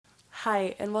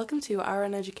Hi, and welcome to Our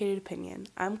Uneducated Opinion.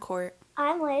 I'm Court,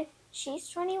 I'm Liv. She's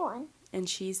 21. and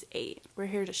she's 8. We're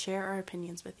here to share our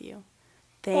opinions with you.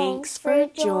 Thanks Thanks for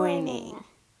for joining joining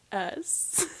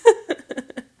us.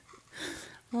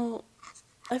 Well,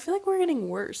 I feel like we're getting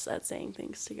worse at saying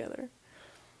things together.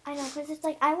 I know, because it's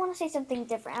like, I want to say something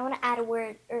different. I want to add a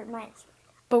word, or mine's.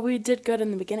 But we did good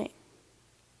in the beginning.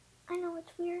 I know,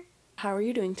 it's weird. How are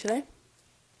you doing today?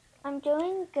 I'm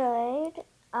doing good.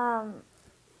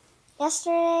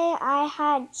 Yesterday I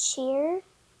had cheer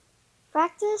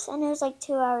practice, and it was like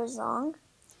 2 hours long.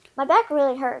 My back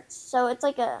really hurts, so it's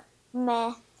like a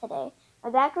meh today. My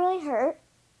back really hurt.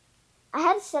 I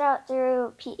had to sit out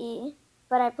through PE,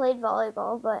 but I played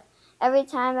volleyball, but every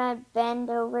time I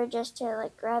bend over just to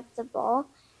like grab the ball,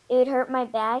 it would hurt my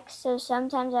back, so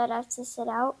sometimes I'd have to sit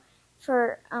out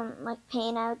for like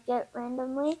pain I would get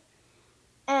randomly.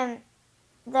 And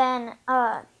then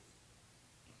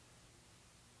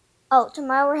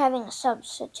tomorrow we're having a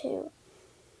substitute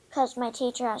because my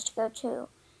teacher has to go too,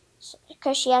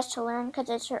 because she has to learn because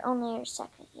it's only her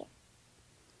second year.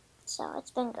 So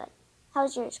it's been good.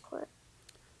 How's yours, Court?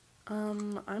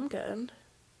 I'm good.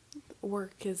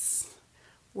 Work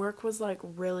was like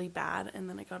really bad, and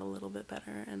then it got a little bit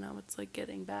better, and now it's like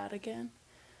getting bad again.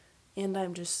 And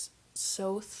I'm just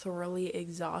so thoroughly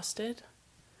exhausted.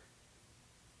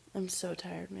 I'm so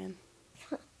tired, man.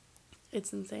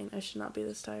 It's insane. I should not be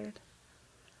this tired.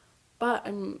 But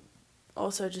I'm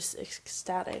also just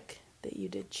ecstatic that you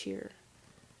did cheer.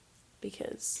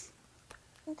 Because,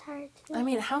 I'm tired too. I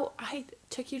mean, how I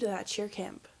took you to that cheer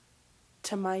camp.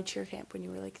 To my cheer camp when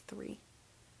you were like 3.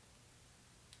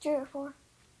 3 or 4.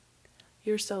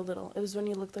 You were so little. It was when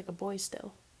you looked like a boy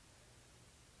still.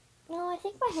 No, I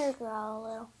think my hair grew out a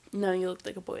little. No, you looked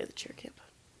like a boy at the cheer camp.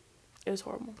 It was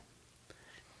horrible.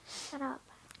 Shut up.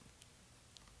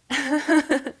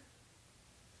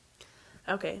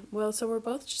 Okay, well, so we're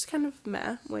both just kind of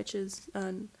meh, which is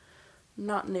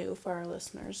not new for our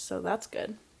listeners, so that's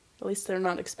good. At least they're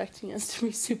not expecting us to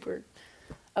be super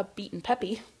upbeat and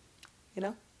peppy, you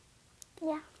know?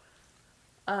 Yeah.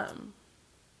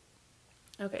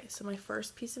 Okay, so my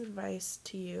first piece of advice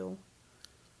to you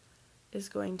is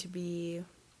going to be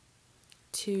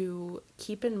to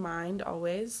keep in mind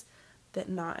always that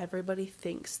not everybody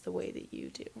thinks the way that you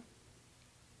do.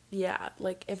 Yeah,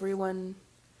 like everyone's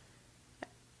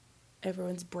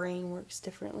brain works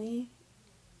differently.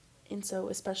 And so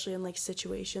especially in like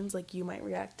situations, like you might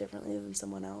react differently than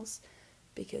someone else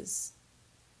because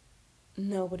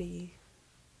nobody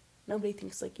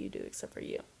thinks like you do except for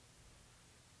you.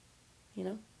 You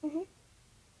know? Mhm.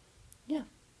 Yeah.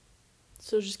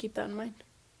 So just keep that in mind.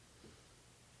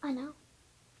 I know.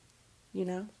 You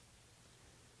know?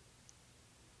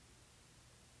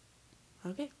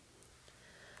 Okay.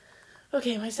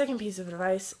 Okay, my second piece of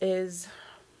advice is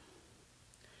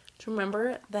to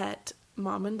remember that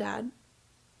mom and dad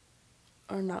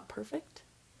are not perfect.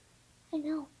 I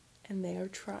know. And they are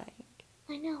trying.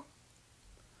 I know.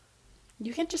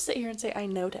 You can't just sit here and say, I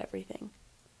know to everything.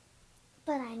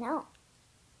 But I know.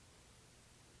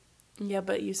 Yeah,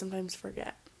 but you sometimes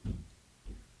forget.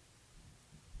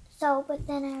 So, but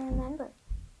then I remember.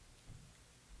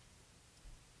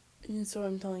 And so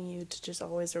I'm telling you to just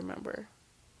always remember.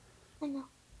 I know.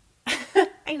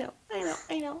 I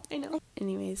know.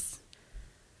 Anyways,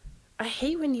 I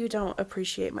hate when you don't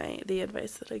appreciate the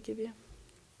advice that I give you.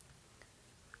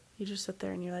 You just sit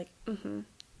there and you're like,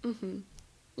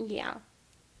 yeah.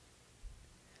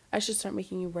 I should start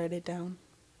making you write it down.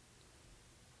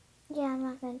 Yeah, I'm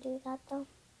not going to do that though.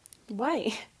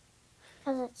 Why?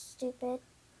 Because it's stupid.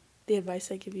 The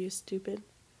advice I give you is stupid.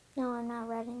 No, I'm not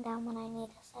writing down what I need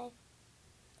to say.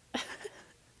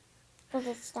 Because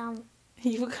it's dumb.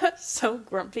 You got so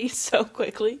grumpy so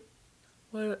quickly.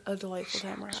 What a delightful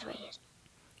time we're having.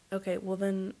 Okay, well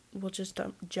then we'll just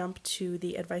jump to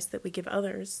the advice that we give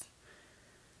others.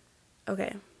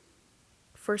 Okay.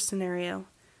 First scenario.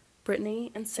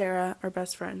 Brittany and Sarah are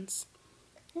best friends.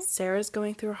 Sarah's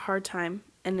going through a hard time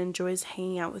and enjoys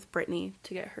hanging out with Brittany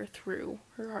to get her through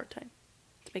her hard time,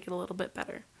 to make it a little bit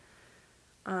better.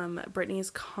 Brittany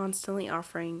is constantly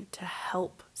offering to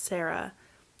help Sarah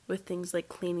with things like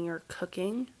cleaning or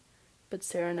cooking, but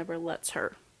Sarah never lets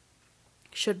her.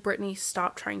 Should Brittany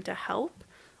stop trying to help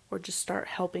or just start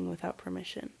helping without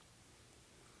permission?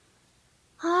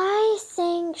 I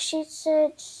think she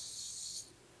should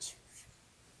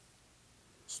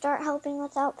start helping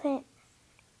without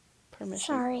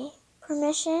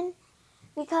permission,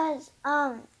 because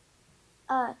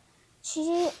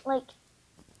she like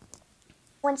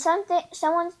when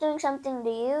someone's doing something to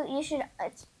you,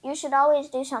 you should always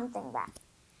do something back.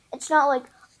 It's not like,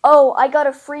 oh, I got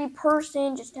a free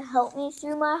person just to help me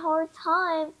through my hard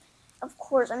time. Of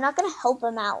course, I'm not going to help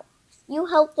them out. You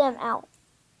help them out.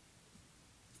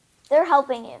 They're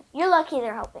helping you. You're lucky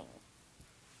they're helping you.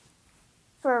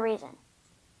 For a reason.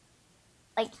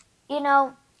 Like,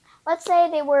 let's say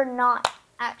they were not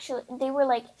actually, they were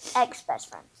like ex-best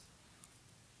friends.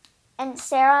 And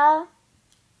Sarah,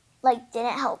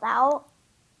 didn't help out.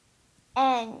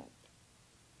 And,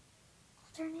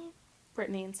 what's her name?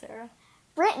 Brittany and Sarah.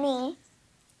 Brittany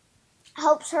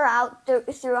helps her out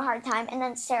through a hard time. And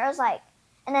then Sarah's like,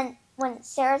 and then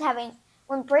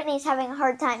when Brittany's having a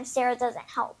hard time, Sarah doesn't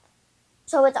help.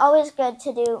 So it's always good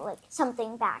to do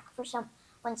something back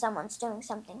when someone's doing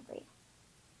something for you.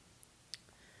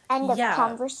 End of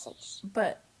conversation.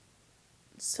 But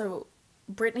so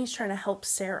Brittany's trying to help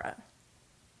Sarah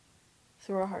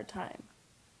through a hard time.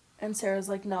 And Sarah's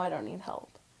like, no, I don't need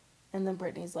help. And then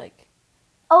Brittany's like,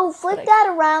 oh, flip that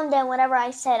around then, whatever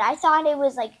I said. I thought it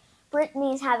was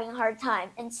Brittany's having a hard time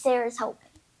and Sarah's helping.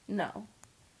 No.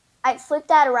 I flipped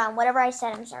that around, whatever I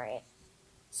said, I'm sorry.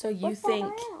 So you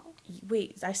think,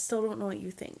 wait, I still don't know what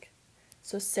you think.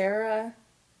 So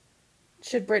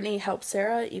should Brittany help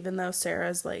Sarah even though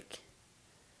Sarah's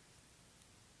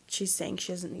she's saying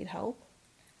she doesn't need help?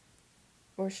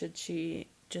 Or should she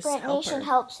just help her? Brittany should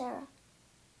help Sarah.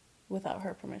 Without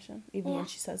her permission, even when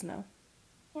she says no?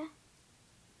 Yeah.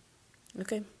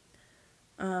 Okay.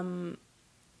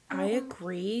 I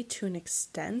agree to an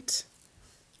extent.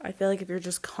 I feel like if you're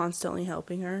just constantly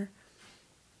helping her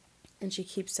and she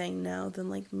keeps saying no,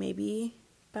 then maybe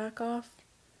back off.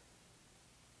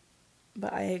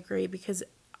 But I agree because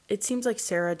it seems like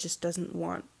Sarah just doesn't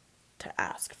want to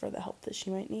ask for the help that she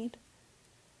might need.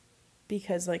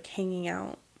 Because hanging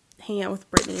out with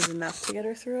Brittany is enough to get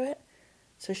her through it.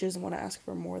 So she doesn't want to ask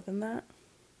for more than that.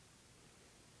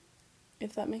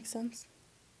 If that makes sense.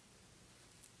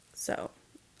 So,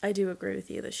 I do agree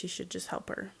with you that she should just help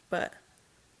her. But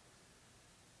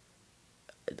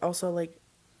also,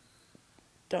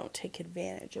 don't take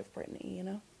advantage of Brittany,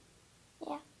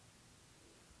 Yeah.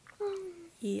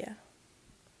 Yeah.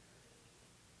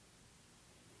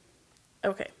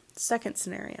 Okay, second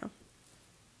scenario.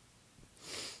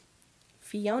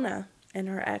 Fiona and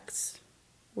her ex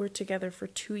were together for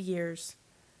 2 years,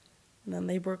 and then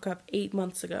they broke up 8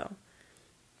 months ago.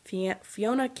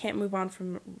 Fiona can't move on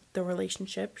from the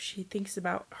relationship. She thinks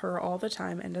about her all the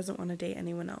time and doesn't want to date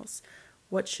anyone else.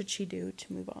 What should she do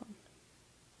to move on?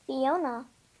 Fiona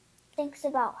thinks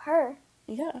about her?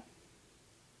 Yeah.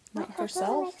 Not that herself.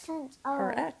 Doesn't make sense. Oh.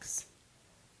 Her ex.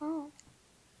 Oh.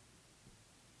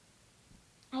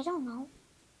 I don't know.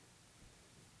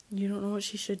 You don't know what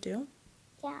she should do?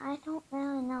 Yeah, I don't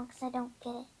really know because I don't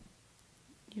get it.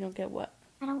 You don't get what?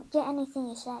 I don't get anything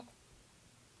you said.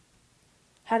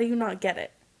 How do you not get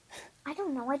it? I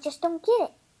don't know. I just don't get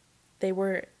it. They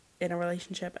were in a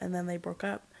relationship and then they broke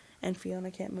up and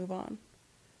Fiona can't move on.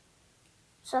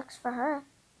 Sucks for her.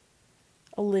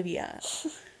 Olivia.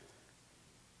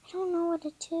 I don't know what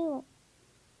to do.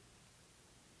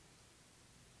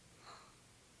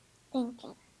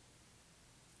 Thinking.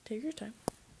 Take your time.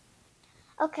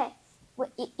 Okay.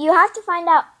 You have to find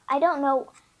out. I don't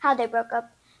know how they broke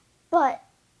up, but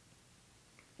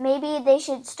maybe they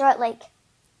should start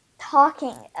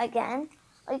talking again.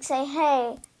 Say,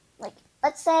 hey,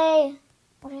 let's say,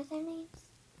 what are their names?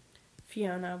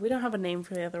 Fiona. We don't have a name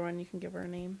for the other one. You can give her a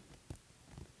name.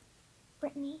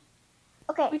 Brittany.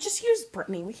 Okay. We just used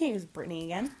Brittany. We can't use Brittany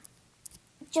again.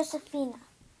 Josephina.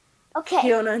 Okay.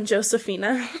 Fiona and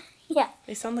Josephina. Yeah.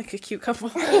 They sound like a cute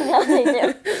couple. I know they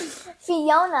do.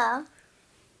 Fiona,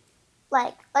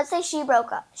 let's say she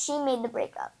broke up. She made the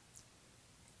breakup.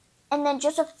 And then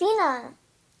Josephina,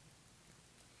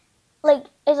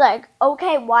 is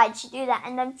okay, why'd she do that?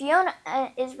 And then Fiona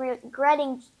is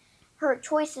regretting her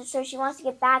choices, so she wants to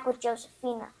get back with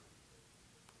Josephina.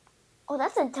 Oh,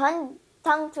 that's a tongue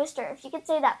twister. If you could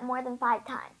say that more than 5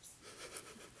 times,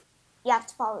 you have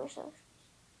to follow your socials.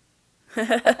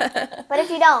 But if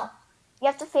you don't, you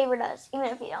have to favorite us, even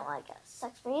if you don't like us.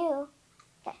 Sucks for you.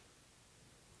 Okay.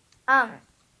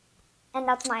 And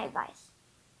that's my advice.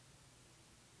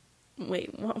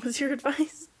 Wait, what was your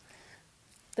advice?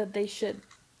 That they should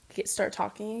start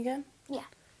talking again? Yeah.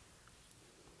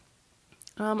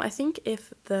 I think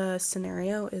if the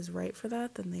scenario is right for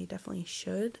that, then they definitely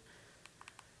should.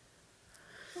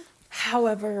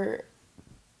 However,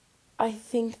 I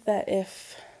think that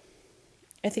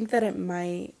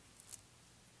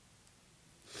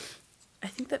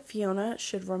Fiona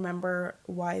should remember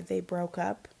why they broke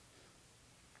up.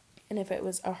 And if it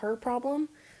was a her problem,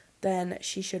 then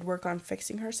she should work on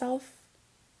fixing herself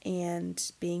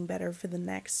and being better for the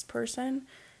next person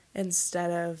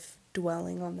instead of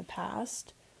dwelling on the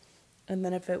past. And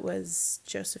then if it was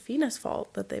Josefina's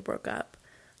fault that they broke up,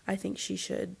 I think she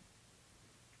should,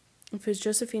 if it was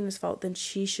Josefina's fault, then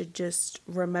she should just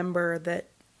remember that,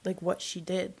 like, what she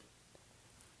did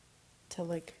to,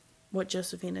 like, what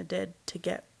Josefina did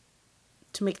to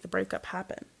make the breakup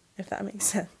happen, if that makes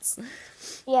sense.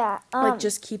 Yeah. Like,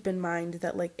 just keep in mind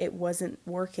that, like, it wasn't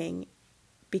working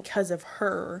because of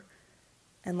her,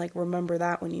 and, like, remember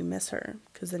that when you miss her,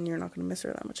 because then you're not going to miss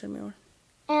her that much anymore.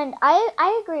 And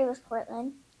I agree with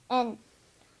Courtland. And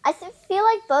I feel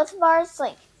like both of ours,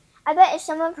 like, I bet if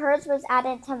some of hers was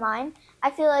added to mine,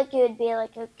 I feel like it would be,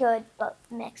 like, a good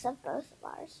mix of both of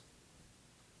ours.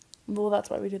 Well, that's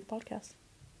why we do the podcast.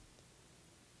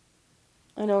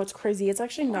 I know, it's crazy. It's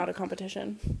actually not a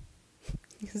competition.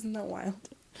 Isn't that wild?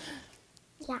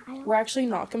 Yeah, I don't. We're actually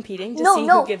not competing to see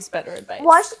who gives better advice.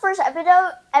 Watch the first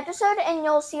episode and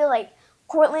you'll see, like,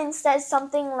 Courtland says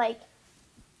something like,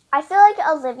 I feel like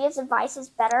Olivia's advice is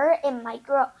better. It might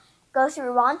go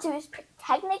through Ron, so it's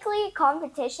technically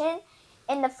competition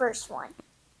in the first one.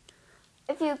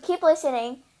 If you keep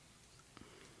listening,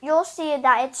 you'll see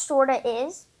that it sort of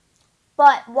is,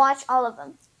 but watch all of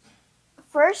them.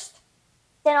 First,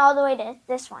 then all the way to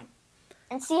this one.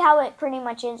 And see how it pretty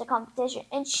much is a competition.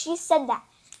 And she said that.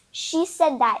 She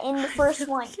said that in the first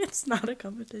one. It's not a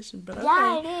competition, but okay.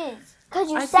 Yeah, it is. Because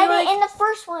you said it in the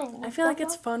first one. I feel like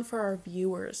it's fun for our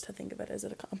viewers to think of it as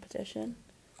a competition.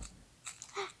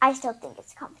 I still think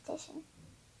it's a competition.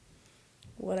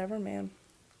 Whatever, man.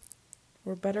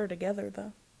 We're better together,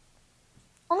 though.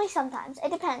 Only sometimes.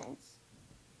 It depends.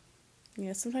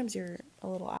 Yeah, sometimes you're a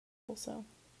little asshole, so.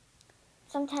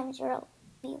 Sometimes you're a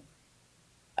viewer.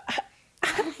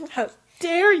 How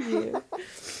dare you?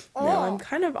 No, I'm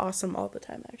kind of awesome all the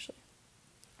time, actually.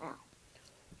 Oh.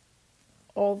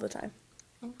 All the time.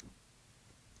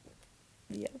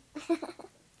 Yeah.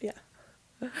 Yeah.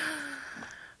 Now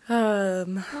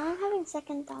I'm having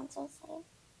second thoughts, I say.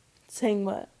 Saying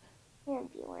what? You're a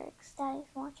viewer, because Daddy's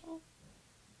watching.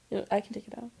 I can take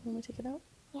it out. You want me to take it out?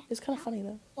 Yeah. It's kind of funny,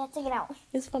 though. Yeah, take it out.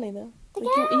 It's funny, though. Take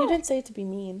Like, it out. You didn't say it to be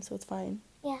mean, so it's fine.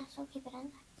 Yeah, so keep it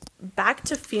in there. Back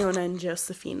to Fiona and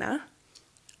Josefina.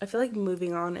 I feel like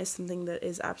moving on is something that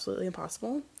is absolutely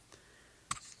impossible.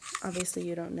 Obviously,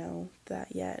 you don't know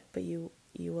that yet, but you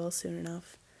will soon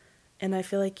enough. And I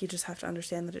feel like you just have to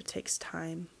understand that it takes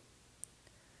time.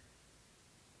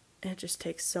 It just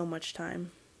takes so much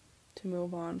time to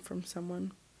move on from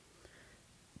someone.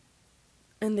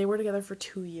 And they were together for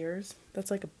 2 years.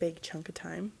 That's like a big chunk of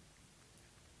time.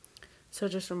 So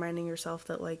just reminding yourself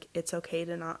that, like, it's okay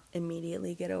to not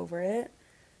immediately get over it.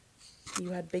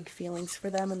 You had big feelings for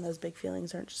them, and those big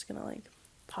feelings aren't just gonna, like,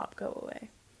 go away.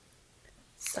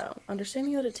 So,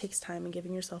 understanding that it takes time and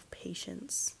giving yourself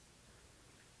patience.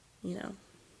 You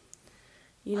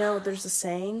know, there's a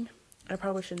saying, I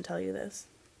probably shouldn't tell you this.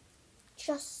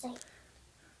 Just say.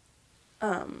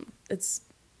 It's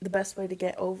the best way to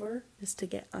get over is to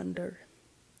get under.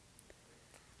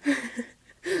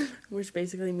 Which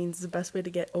basically means the best way to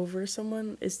get over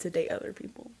someone is to date other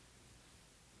people.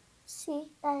 See,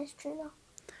 that is true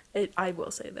though. I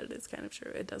will say that it is kind of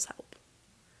true. It does help.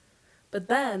 But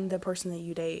then the person that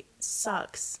you date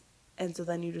sucks, and so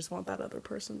then you just want that other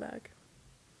person back.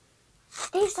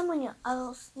 Date someone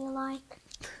else you like.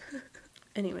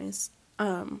 Anyways,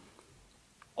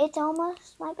 It's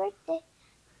almost my birthday.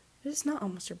 it's not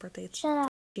almost your birthday. It's Shut up.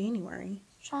 January.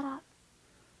 Shut up.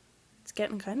 It's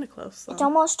getting kind of close, though. It's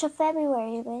almost to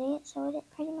February, you idiot, so it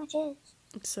pretty much is.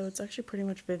 So it's actually pretty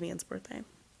much Vivian's birthday.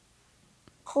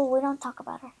 Cool, we don't talk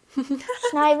about her.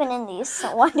 She's not even in these,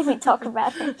 so why do we talk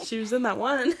about her? She was in that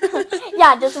one.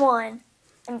 Yeah, just one.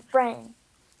 And Brennan.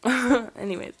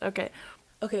 Anyways, okay.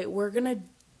 Okay, we're gonna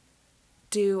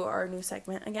do our new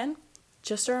segment again.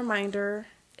 Just a reminder,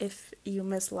 if you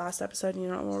missed last episode and you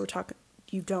don't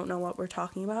know what we're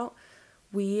talking about,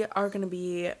 we are gonna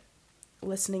be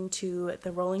listening to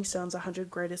the Rolling Stones 100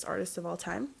 Greatest Artists of All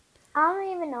Time. I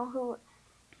don't even know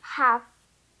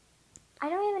I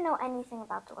don't even know anything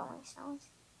about the Rolling Stones.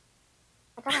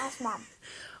 I gotta ask Mom.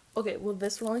 Okay, well,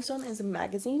 this Rolling Stone is a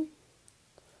magazine.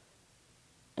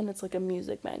 And it's like a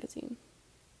music magazine.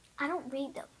 I don't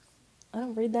read those. I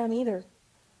don't read them either.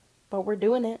 But we're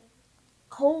doing it.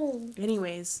 Cold.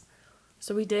 Anyways,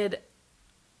 so we did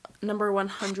number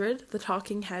 100, The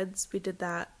Talking Heads. We did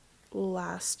that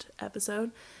last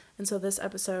episode. And so this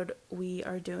episode, we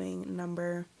are doing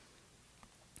number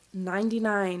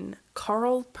 99,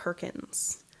 Carl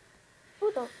Perkins.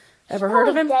 Ever heard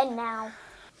of him? He's dead now.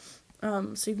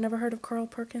 So you've never heard of Carl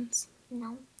Perkins?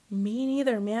 No. Me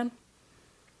neither, man.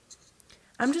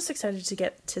 I'm just excited to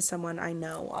get to someone I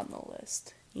know on the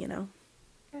list. you know?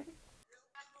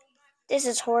 This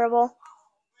is horrible.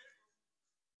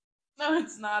 No,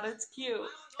 it's not. It's cute.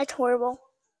 It's horrible.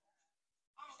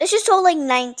 This is so like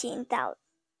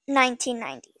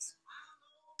 1990s.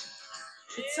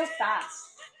 It's so fast.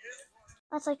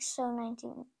 That's like so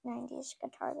 1990s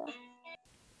guitar though.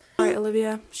 All right,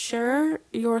 Olivia, share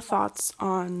your thoughts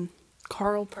on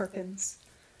Carl Perkins.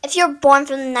 If you're born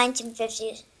from the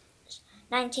 1950s,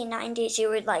 1990s, you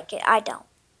would like it. I don't.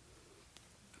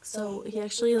 So he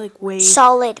actually like way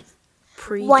Solid.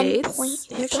 predates.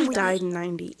 He actually died in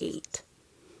 98.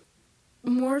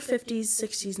 More 50s,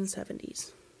 60s, and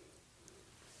 70s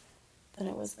than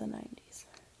it was the 90s.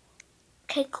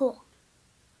 Okay, cool.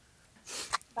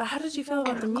 But how did you feel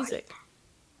about the music?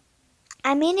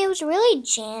 I mean, it was really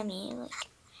jammy. Like,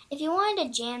 if you wanted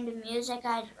to jam to music,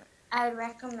 I would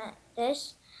recommend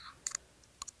this.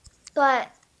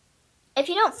 But if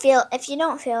you don't feel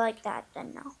like that,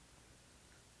 then no.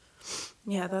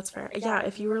 Yeah, that's fair. Yeah,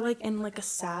 if you were like in like a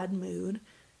sad mood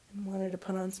and wanted to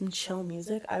put on some chill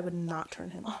music, I would not turn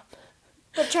him on.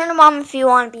 But turn them on if you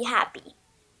want to be happy.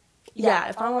 Yeah,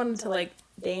 if I wanted to like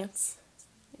dance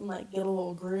and like get a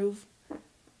little groove,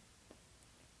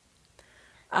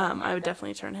 I would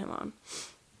definitely turn him on.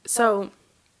 So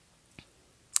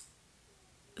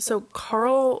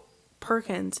Carl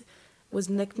Perkins was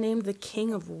nicknamed the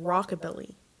King of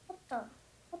Rockabilly.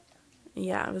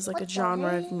 Yeah, it was like a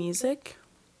genre of music.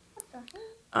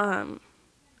 And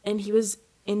he was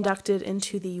inducted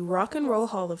into the Rock and Roll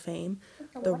Hall of Fame,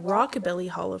 the Rockabilly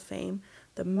Hall of Fame,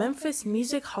 the Memphis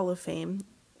Music Hall of Fame,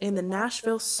 and the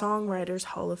Nashville Songwriters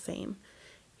Hall of Fame.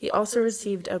 He also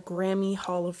received a Grammy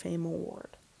Hall of Fame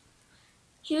award.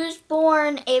 He was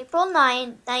born April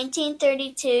 9,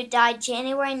 1932, died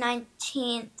January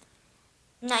 19th,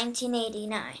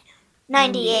 1989.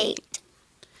 98.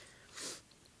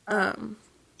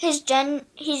 He's Jenny.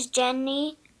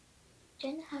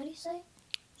 How do you say?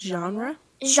 Genre?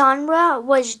 Genre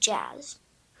was jazz.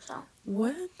 So.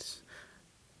 What?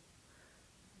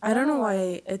 I don't know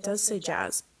why it does say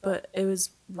jazz, but it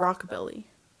was rockabilly.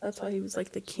 That's why he was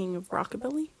like the king of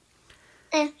rockabilly.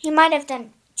 He might have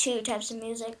done 2 types of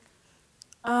music.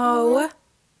 Oh,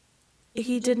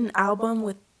 he did an album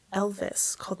with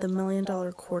Elvis called The $1 Million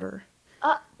Quarter,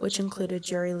 which included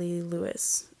Jerry Lee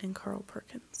Lewis and Carl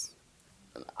Perkins.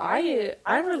 I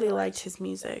really liked his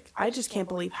music. I just can't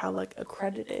believe how like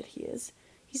accredited he is.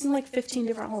 He's in like 15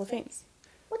 different Hall of Fames.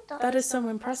 That is so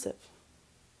impressive.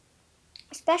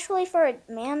 Especially for a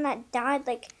man that died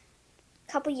like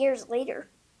a couple years later.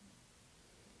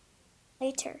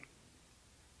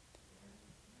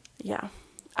 Yeah.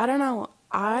 I don't know.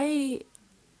 I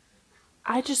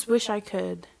just wish I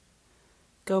could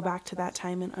go back to that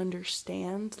time and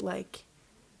understand like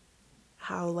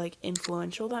how like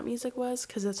influential that music was,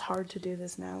 because it's hard to do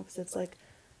this now, because it's like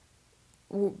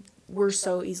we're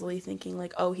so easily thinking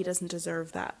like, oh, he doesn't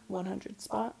deserve that 100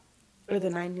 spot or the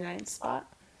 99 spot,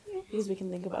 because we can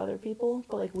think of other people,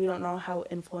 but like we don't know how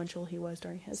influential he was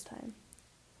during his time,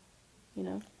 you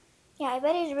know? Yeah, I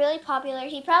bet he's really popular.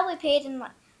 He probably played in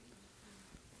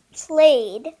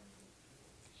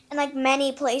like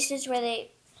many places where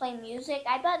they play music.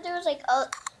 I bet there was like a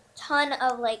ton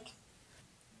of like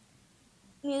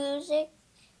music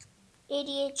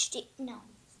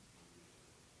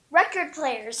record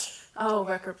players. Oh,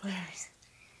 record players.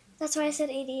 That's why I said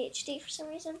ADHD for some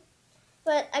reason.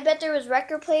 But I bet there was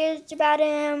record players about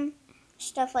him,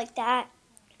 stuff like that.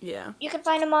 Yeah. You can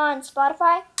find him on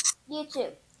Spotify,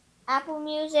 YouTube, Apple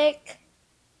Music,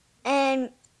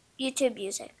 and YouTube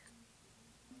Music.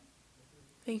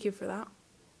 Thank you for that.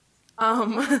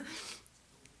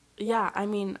 Yeah, I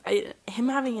mean, him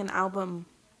having an album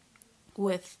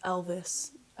with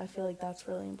Elvis, I feel like that's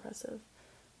really impressive.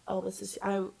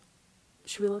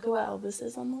 Should we look at what Elvis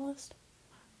is on the list?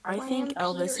 I think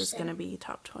Elvis is going to be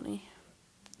top 20.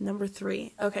 Number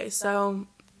 3. Okay, so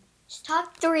It's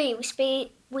top 3.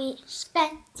 We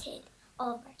spent it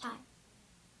all of our time.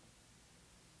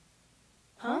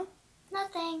 Huh?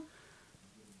 Nothing.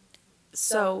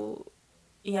 So,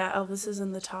 yeah, Elvis is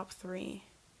in the top 3,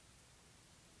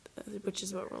 which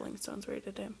is what Rolling Stones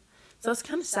rated him. So that's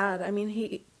kind of sad. I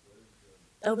mean,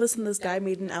 Elvis and this guy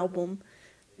made an album,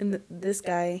 and this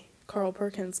guy, Carl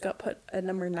Perkins, got put at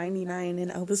number 99,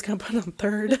 and Elvis got put on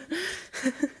 3rd.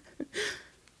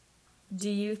 Do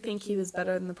you think he was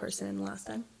better than the person in last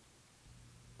time?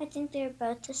 I think they're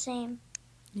both the same.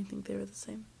 You think they were the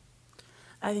same?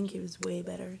 I think he was way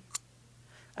better.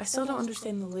 I still don't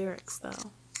understand the lyrics,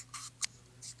 though.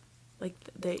 Like,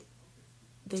 they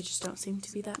just don't seem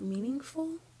to be that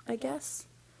meaningful, I guess.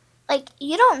 Like,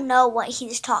 you don't know what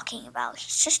he's talking about.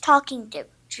 He's just talking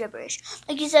gibberish.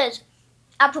 Like he says,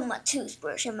 I put my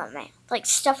toothbrush in my mouth. Like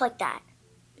stuff like that.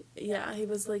 Yeah, he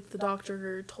was like, the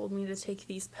doctor told me to take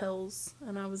these pills,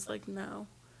 and I was like, no.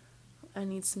 I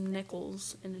need some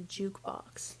nickels in a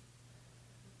jukebox.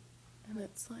 And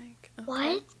it's like, okay.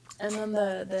 What? And then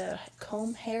the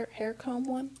comb, hair comb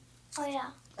one. Oh, yeah.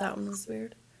 That one was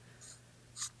weird.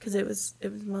 Because it was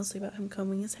mostly about him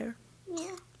combing his hair.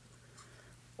 Yeah.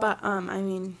 But, I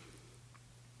mean,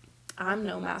 I'm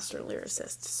no master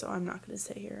lyricist, so I'm not going to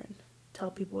sit here and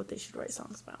tell people what they should write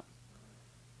songs about.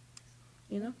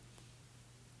 You know?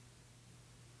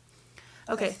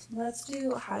 Okay, let's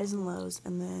do highs and lows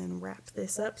and then wrap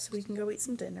this up so we can go eat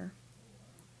some dinner.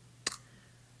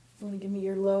 You want to give me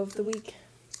your low of the week?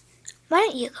 Why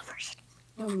don't you go first?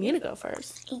 You want me to go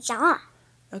first? Yeah.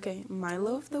 Okay, my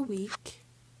low of the week.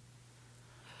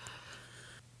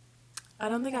 I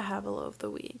don't think I have a low of the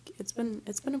week. It's been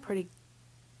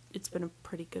a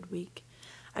pretty good week.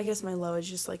 I guess my low is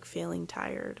just like feeling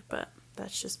tired, but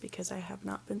that's just because I have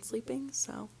not been sleeping,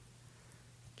 so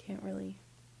can't really.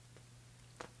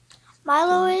 My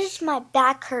low is my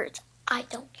back hurts. I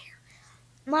don't care.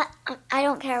 I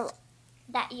don't care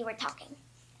that you were talking.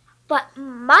 But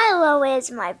my low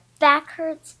is my back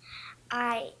hurts.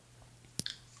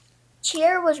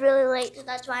 Cheer was really late, so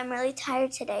that's why I'm really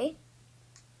tired today.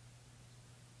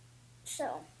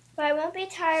 So, but I won't be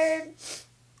tired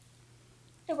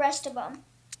the rest of them.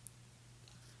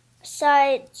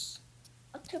 Besides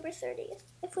October 30th,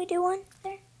 if we do one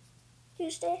there,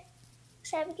 Tuesday,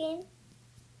 'cause I have a game.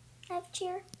 I have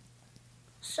cheer.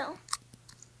 So,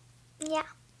 yeah.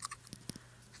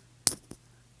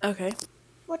 Okay.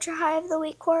 What's your high of the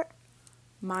week, Court?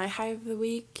 My high of the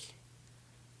week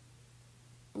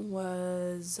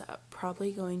was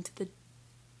probably going to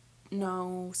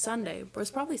Sunday. It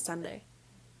was probably Sunday.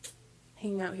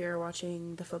 Hanging out here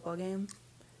watching the football game.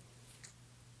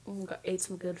 Ate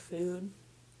some good food.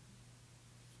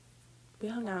 We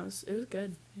hung out. It was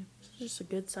good. It was just a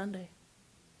good Sunday.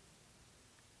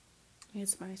 We had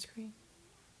some ice cream.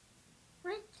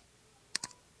 What?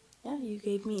 Yeah, you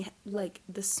gave me, like,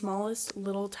 the smallest,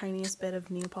 tiniest bit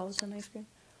of Neapolitan ice cream.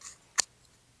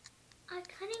 I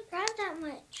couldn't grab that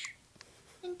much.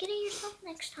 And get it yourself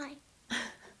next time.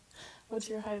 What's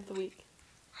your high of the week?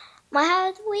 My high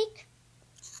of the week?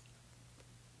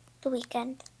 The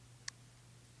weekend.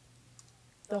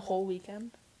 The whole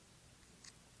weekend?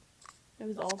 It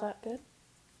was all that good?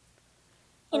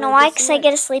 You know why? Because I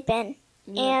get to sleep in.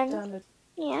 And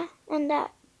yeah, and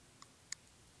that.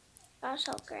 Gotta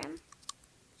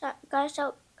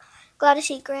sell glad to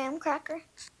see Graham Cracker.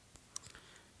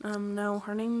 No,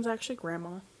 her name's actually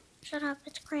Grandma. Shut up,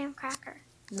 it's Graham Cracker.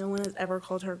 No one has ever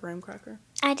called her Graham Cracker.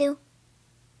 I do.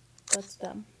 That's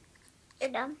dumb. You're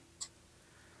dumb.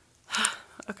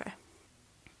 Okay.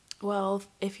 Well,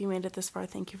 if you made it this far,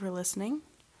 thank you for listening.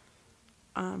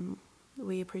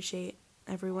 We appreciate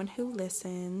everyone who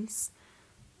listens.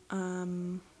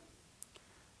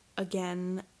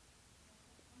 Again,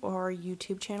 our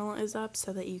YouTube channel is up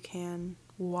so that you can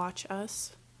watch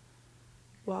us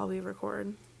while we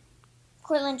record.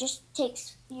 Cortland just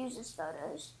uses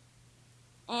photos.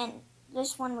 And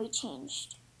this one we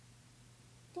changed.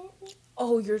 Didn't we?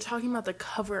 Oh, you're talking about the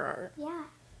cover art. Yeah.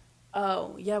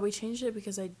 Oh, yeah, we changed it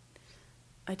because I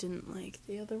didn't like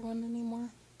the other one anymore.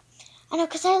 I know,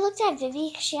 because I looked at Vivi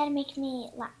because she had to make me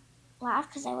laugh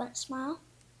because I wouldn't smile.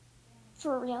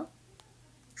 For real.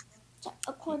 So,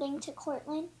 according to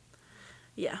Cortland.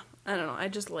 Yeah, I don't know. I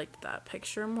just liked that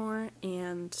picture more,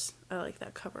 and I like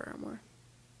that cover art more.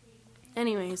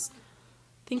 Anyways,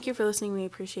 thank you for listening. We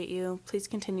appreciate you. Please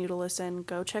continue to listen.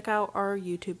 Go check out our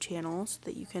YouTube channel so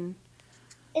that you can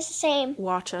It's the same.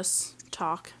 watch us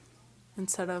talk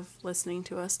instead of listening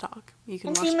to us talk. You can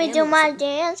And watch see me and do my listen.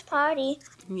 dance party.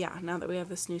 Yeah, now that we have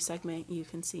this new segment, you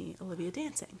can see Olivia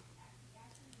dancing.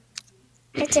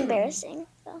 It's embarrassing.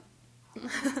 So.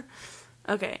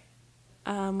 Okay.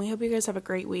 We hope you guys have a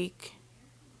great week.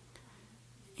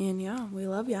 And yeah, we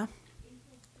love ya.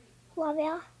 Love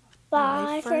ya.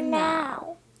 Bye for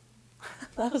now.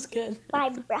 That was good. Bye,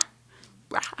 brah.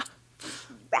 Brah.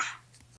 Brah.